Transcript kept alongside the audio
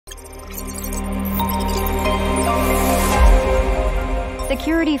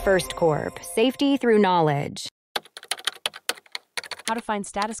Security First Corp. Safety through knowledge. How to find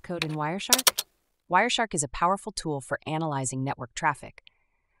status code in Wireshark? Wireshark is a powerful tool for analyzing network traffic.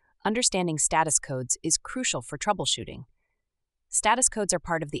 Understanding status codes is crucial for troubleshooting. Status codes are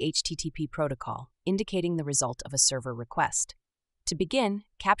part of the HTTP protocol, indicating the result of a server request. To begin,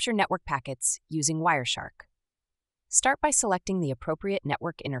 capture network packets using Wireshark. Start by selecting the appropriate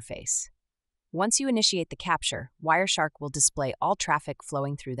network interface. Once you initiate the capture, Wireshark will display all traffic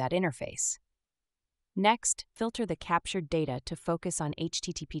flowing through that interface. Next, filter the captured data to focus on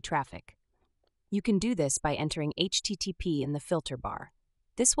HTTP traffic. You can do this by entering HTTP in the filter bar.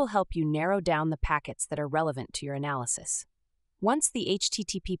 This will help you narrow down the packets that are relevant to your analysis. Once the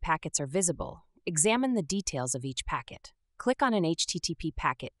HTTP packets are visible, examine the details of each packet. Click on an HTTP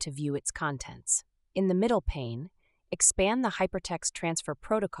packet to view its contents. In the middle pane, expand the Hypertext Transfer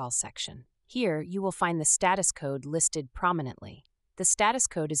Protocol section. Here, you will find the status code listed prominently. The status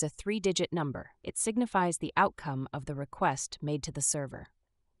code is a 3-digit number. It signifies the outcome of the request made to the server.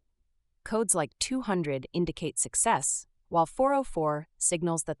 Codes like 200 indicate success, while 404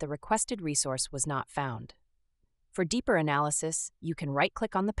 signals that the requested resource was not found. For deeper analysis, you can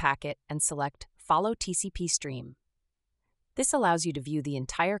right-click on the packet and select Follow TCP Stream. This allows you to view the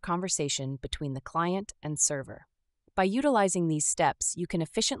entire conversation between the client and server. By utilizing these steps, you can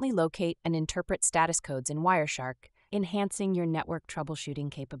efficiently locate and interpret status codes in Wireshark, enhancing your network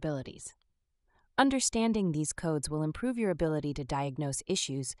troubleshooting capabilities. Understanding these codes will improve your ability to diagnose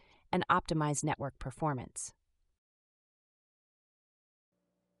issues and optimize network performance.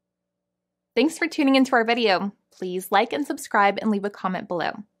 Thanks for tuning into our video. Please like and subscribe and leave a comment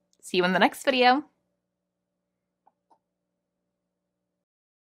below. See you in the next video.